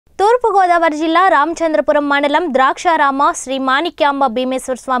తూర్పు గోదావరి జిల్లా రామచంద్రపురం మండలం ద్రాక్షారామ శ్రీ మాణిక్యాంబ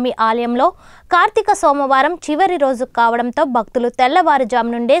భీమేశ్వర స్వామి ఆలయంలో కార్తీక సోమవారం చివరి రోజు కావడంతో భక్తులు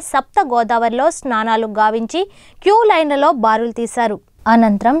తెల్లవారుజాము నుండే సప్త గోదావరిలో స్నానాలు గావించి క్యూ లైన్లలో బారులు తీశారు.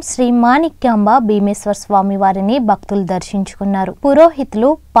 అనంతరం శ్రీ మాణిక్యాంబ భీమేశ్వర స్వామి వారిని భక్తులు దర్శించుకున్నారు. పురోహితులు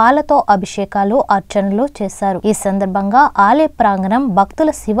పాలతో అభిషేకాలు అర్చనలు చేశారు. ఈ సందర్భంగా ఆలయ ప్రాంగణం భక్తుల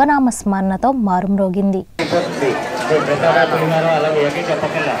శివనామ స్మరణతో మారుమ్రోగింది.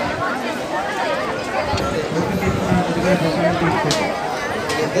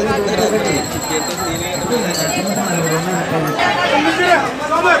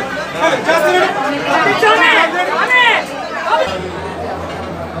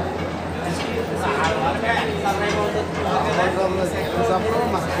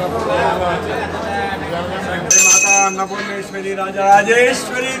 अन्नपूर्णेश्वरी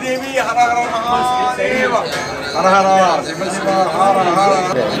राजराजेश्वरी देवी हर हर महादेव हर हर शिव शिव हर हर.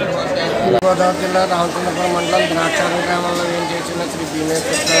 గోదావరి జిల్లా రామచంద్రపురం మండలం ద్రాక్షారం గ్రామంలో ఏం చేసిన శ్రీ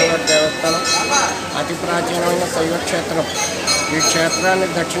భీమేశ్వర స్వామి దేవస్థానం అతి ప్రాచీనమైన శైవ క్షేత్రం. ఈ క్షేత్రాన్ని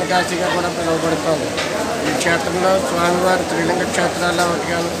దక్షిణ కాశీగా కూడా పిలువబడుతోంది. ఈ క్షేత్రంలో స్వామివారి త్రిలింగ క్షేత్రాల్లో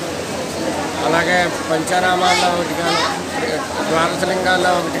ఒకటిగాను, అలాగే పంచారామాల్లో ఒకటిగాను,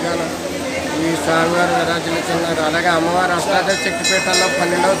 ద్వాదశలింగాల్లో ఒకటిగాను ఈ స్వామివారు విరాజిల్లుతున్నారు. అలాగే అమ్మవారు అష్టాదశ శక్తిపీఠాల్లో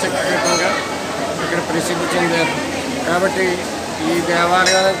 12వ శక్తిపీఠంగా ఇక్కడ ప్రసిద్ధి చెందారు. కాబట్టి ఈ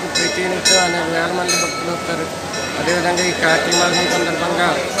దేవాలయానికి ప్రతి నిత్యం అనేక వేల మంది భక్తులు వస్తారు. అదేవిధంగా ఈ కార్తీక మాసం సందర్భంగా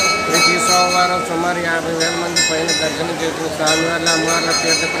ప్రతి సోమవారం సుమారు 50,000 మంది పైన దర్శనం చేసిన స్వామివార్ల అమ్మవార్ల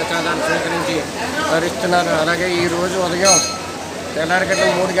తీర్థ ప్రసాదాలు స్వీకరించి భరిస్తున్నారు. అలాగే ఈరోజు ఉదయం తెల్లారిగట్ట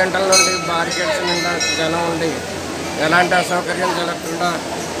 3 గంటల నుండి బారికేడ్స్ నిండా జనం ఉండి ఎలాంటి అసౌకర్యం జరగకుండా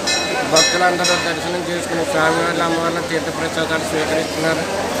భక్తులందరూ దర్శనం చేసుకుని స్వామివార్ల అమ్మవార్ల తీర్థ ప్రసాదాలు స్వీకరిస్తున్నారు.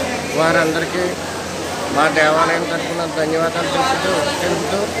 వారందరికీ మా దేవాలయం తరఫున ధన్యవాదాలు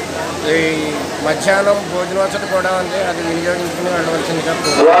తెలుపుతూ ఈ మధ్యాహ్నం భోజనవసతి కూడా ఉంది, అది వినియోగించుకుని వెళ్ళవలసిందిగా